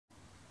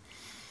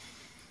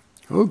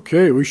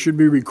Okay, we should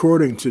be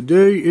recording.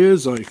 Today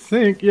is, I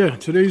think,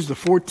 today's the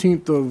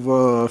 14th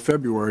of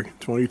February,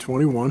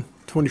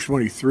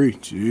 2023.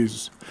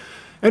 Jeez.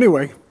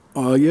 Anyway,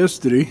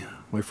 yesterday,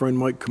 my friend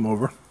Mike come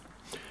over,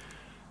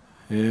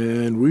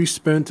 and we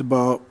spent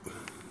about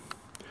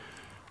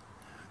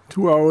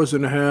 2 hours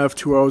and a half,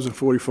 2 hours and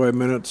 45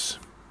 minutes.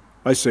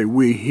 I say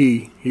we,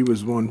 he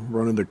was the one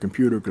running the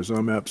computer because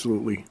I'm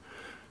absolutely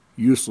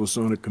useless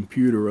on a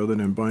computer other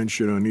than buying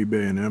shit on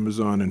eBay and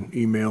Amazon and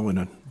email and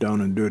a down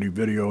and dirty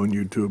video on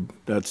YouTube.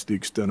 That's the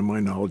extent of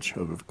my knowledge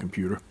of a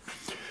computer.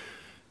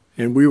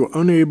 And we were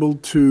unable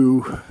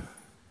to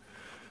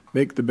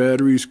make the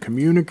batteries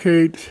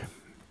communicate.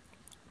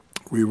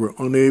 We were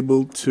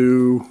unable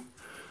to,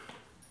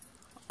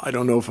 I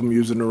don't know if I'm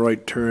using the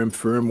right term,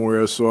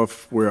 firmware,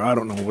 software, I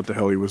don't know what the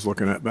hell he was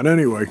looking at. But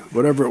anyway,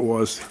 whatever it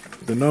was,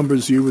 the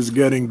numbers he was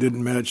getting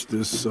didn't match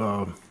this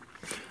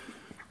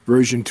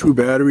version 2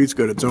 battery. It's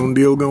got its own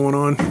deal going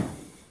on.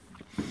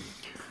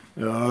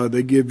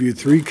 They give you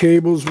 3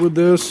 cables with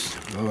this.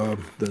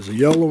 There's a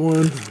yellow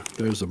one,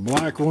 there's a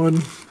black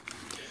one,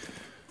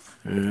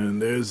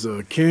 and there's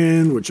a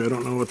CAN, which I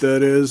don't know what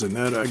that is, and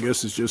that I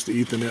guess is just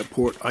the Ethernet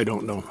port. I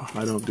don't know.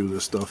 I don't do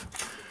this stuff.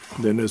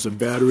 Then there's a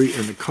battery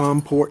and a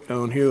COM port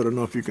down here. I don't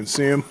know if you can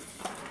see them.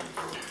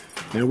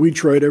 And we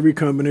tried every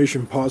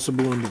combination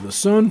possible under the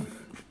sun.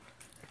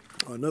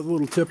 Another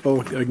little tip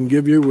I can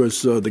give you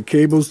was the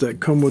cables that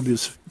come with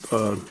this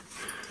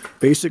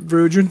basic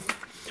version.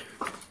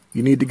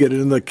 You need to get it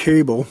in the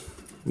cable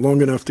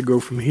long enough to go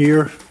from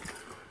here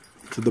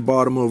to the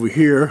bottom over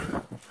here,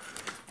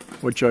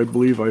 which I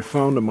believe I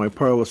found in my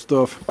pile of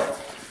stuff.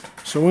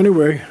 So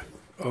anyway,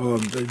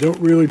 they don't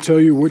really tell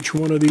you which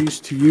one of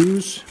these to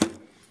use.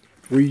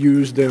 We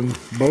used them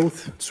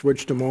both,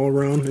 switched them all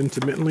around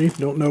intermittently.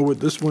 Don't know what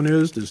this one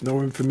is. There's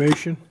no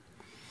information.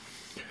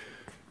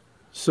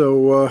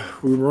 So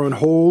we were on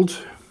hold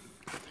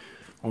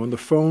on the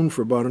phone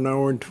for about an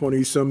hour and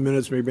 20 some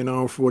minutes, maybe an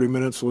hour and 40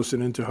 minutes,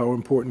 listening to how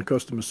important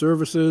customer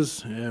service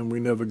is, and we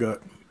never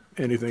got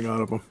anything out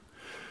of them.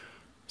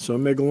 So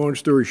make a long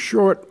story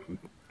short,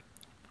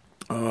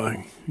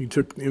 he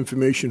took the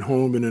information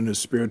home, and in his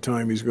spare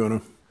time he's going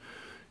to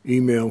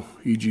email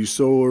EG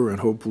Solar and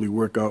hopefully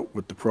work out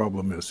what the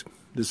problem is.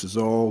 This is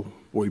all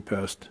way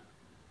past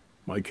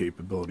my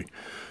capability.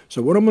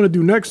 So what I'm going to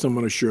do next, I'm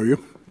going to show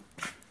you.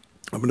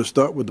 I'm going to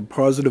start with the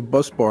positive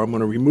bus bar. I'm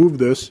going to remove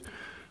this.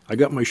 I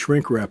got my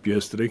shrink wrap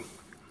yesterday.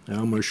 Now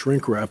I'm going to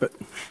shrink wrap it.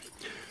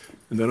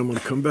 And then I'm going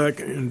to come back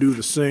and do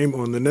the same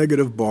on the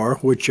negative bar,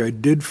 which I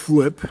did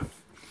flip,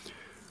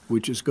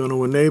 which is going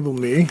to enable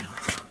me,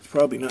 it's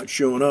probably not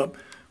showing up,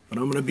 but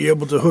I'm going to be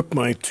able to hook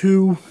my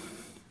 2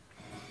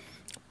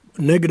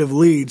 negative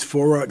leads,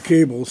 4-aught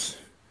cables,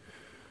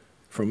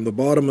 from the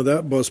bottom of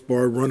that bus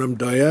bar, run them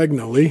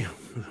diagonally,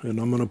 and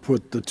I'm going to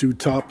put the 2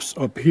 tops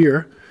up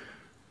here,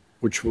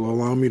 which will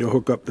allow me to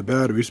hook up the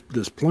batteries.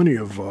 There's plenty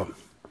of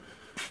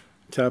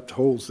tapped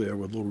holes there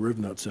with little riv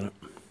nuts in it.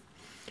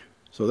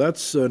 So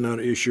that's not an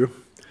issue.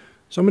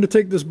 So I'm going to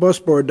take this bus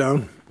bar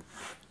down,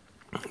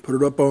 put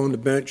it up on the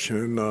bench,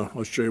 and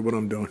I'll show you what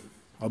I'm doing.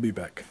 I'll be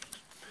back.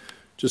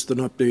 Just an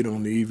update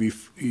on the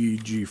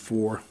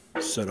EG4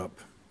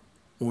 setup.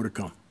 More to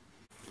come.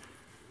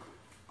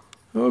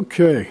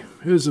 Okay,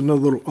 here's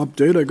another little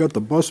update. I got the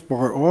bus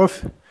bar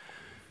off,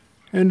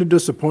 and the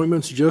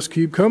disappointments just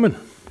keep coming.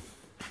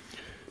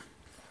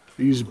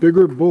 These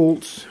bigger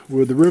bolts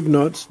with the riv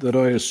nuts that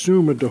I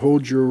assume are to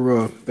hold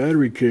your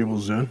battery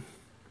cables in.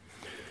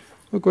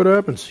 Look what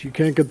happens. You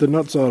can't get the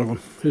nuts out of them.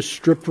 Just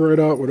stripped right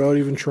out without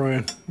even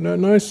trying. Isn't that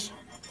nice?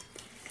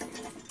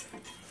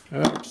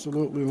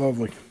 Absolutely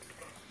lovely.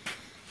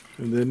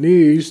 And then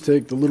these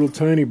take the little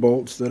tiny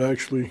bolts that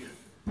actually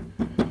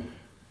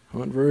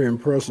aren't very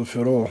impressive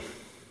at all.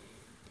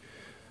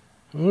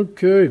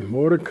 Okay,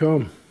 more to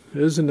come.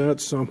 Isn't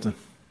that something?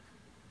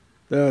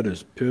 That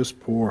is piss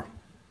poor.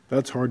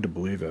 That's hard to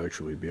believe,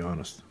 actually, to be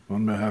honest.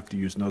 I'm going to have to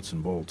use nuts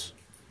and bolts.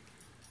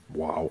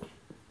 Wow.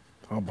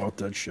 How about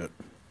that shit?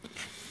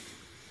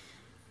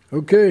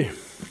 Okay.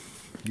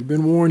 You've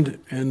been warned.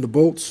 And the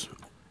bolts,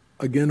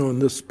 again, on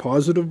this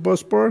positive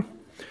bus bar,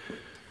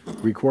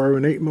 require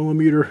an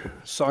 8mm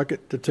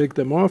socket to take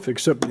them off,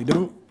 except they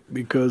don't,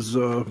 because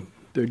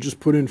they're just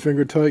put in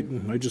finger tight,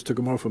 and I just took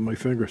them off with my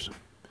fingers.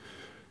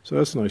 So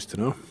that's nice to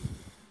know.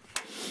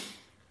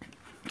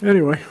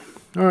 Anyway,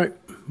 all right.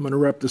 I'm going to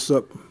wrap this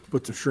up.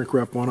 Put some shrink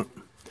wrap on it.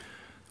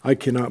 I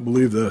cannot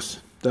believe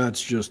this.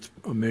 That's just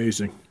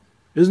amazing.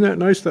 Isn't that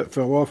nice that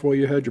fell off while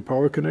you had your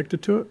power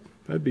connected to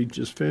it? That'd be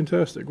just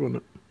fantastic,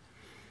 wouldn't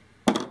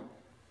it?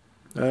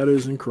 That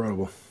is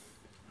incredible.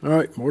 All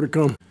right, more to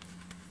come.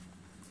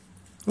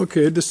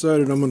 Okay, I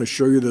decided I'm going to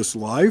show you this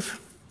live,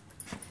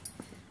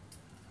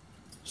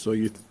 so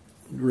you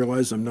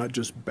realize I'm not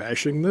just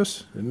bashing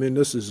this. I mean,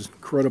 this is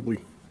incredibly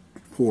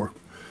poor.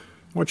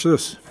 Watch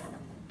this.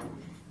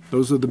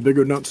 Those are the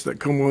bigger nuts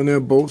that come on there,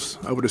 bolts.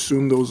 I would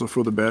assume those are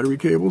for the battery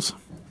cables.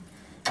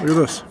 Look at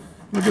this.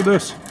 Look at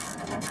this.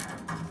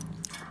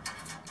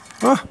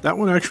 Ah, that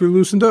one actually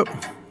loosened up.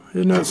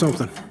 Isn't that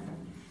something?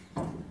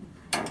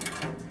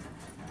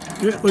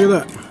 Yeah, look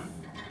at that.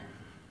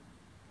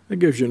 That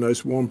gives you a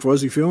nice warm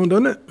fuzzy feeling,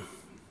 doesn't it?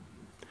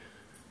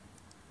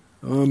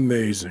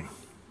 Amazing.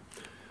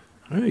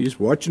 Hey, just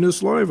watching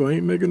this live. I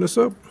ain't making this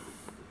up.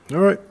 All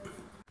right.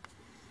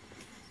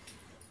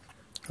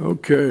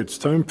 Okay, it's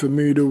time for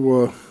me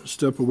to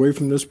step away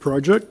from this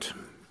project.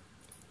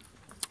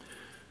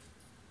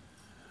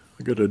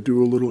 I got to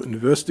do a little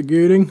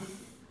investigating.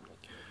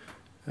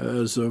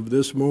 As of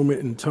this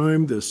moment in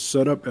time, this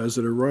setup as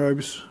it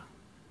arrives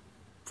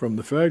from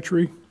the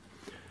factory,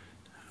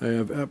 I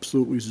have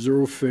absolutely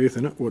zero faith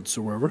in it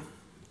whatsoever.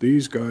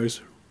 These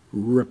guys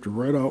ripped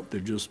right out. They're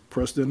just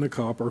pressed in the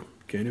copper.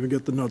 Can't even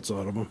get the nuts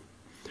out of them.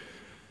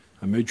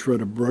 I may try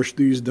to brush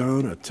these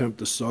down, attempt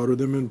to solder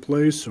them in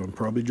place, so I'm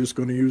probably just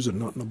going to use a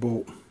nut and a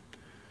bolt.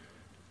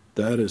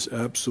 That is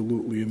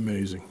absolutely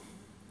amazing.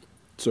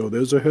 So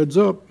there's a heads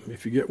up.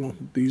 If you get one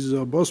of these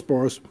bus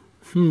bars,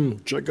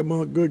 check them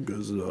out good,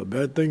 because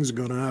bad things are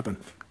going to happen.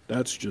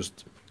 That's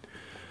just,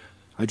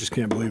 I just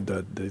can't believe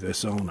that they're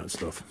selling that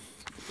stuff.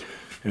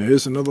 And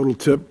here's another little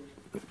tip.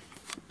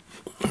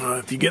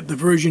 If you get the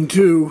version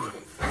 2,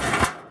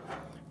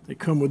 they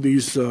come with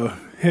these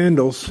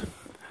handles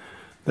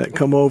that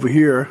come over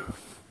here,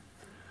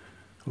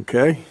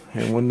 okay?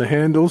 And when the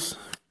handles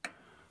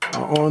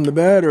are on the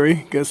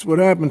battery, guess what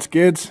happens,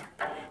 kids?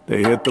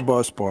 They hit the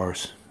bus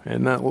bars.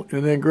 Isn't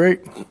that great?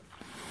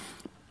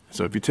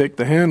 So if you take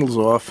the handles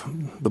off,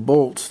 the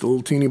bolts, the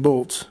little teeny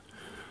bolts,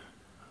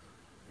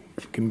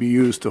 can be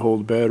used to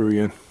hold the battery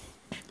in.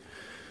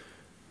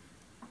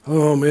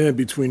 Oh man,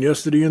 between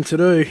yesterday and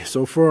today,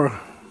 so far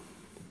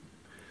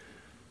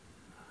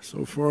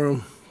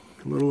I'm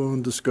a little on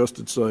the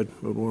disgusted side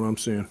of what I'm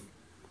seeing.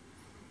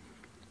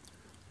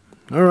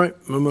 All right,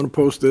 I'm going to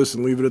post this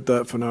and leave it at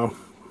that for now.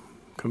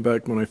 Come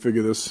back when I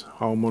figure this,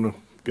 how I'm going to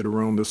get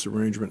around this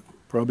arrangement.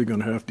 Probably going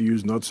to have to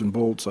use nuts and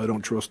bolts. I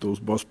don't trust those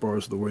bus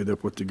bars the way they're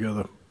put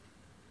together.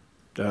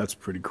 That's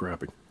pretty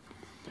crappy.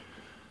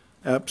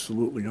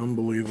 Absolutely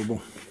unbelievable.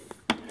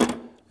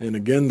 And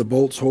again, the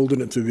bolts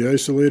holding it to the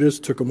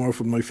isolators, took them off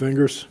with my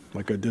fingers,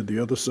 like I did the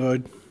other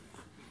side.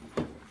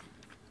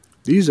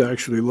 These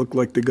actually look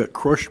like they got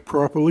crushed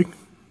properly.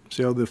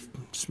 See how they're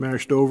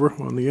smashed over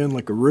on the end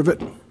like a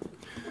rivet?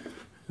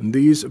 And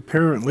these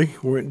apparently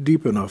weren't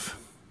deep enough.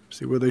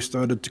 See where they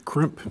started to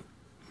crimp?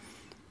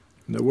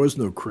 And there was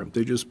no crimp,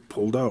 they just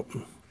pulled out.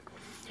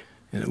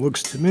 And it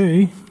looks to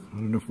me, I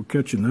don't know if we're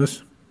catching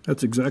this,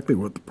 that's exactly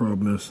what the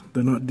problem is.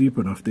 They're not deep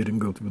enough, they didn't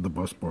go through the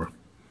bus bar.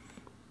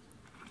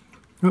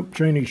 Oh,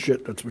 Chinese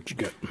shit, that's what you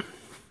get.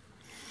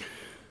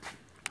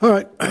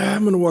 Alright,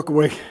 I'm going to walk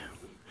away.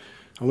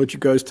 I'll let you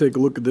guys take a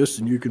look at this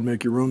and you can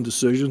make your own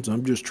decisions.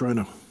 I'm just trying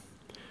to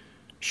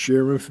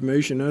share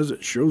information as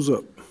it shows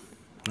up.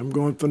 I'm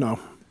going for now.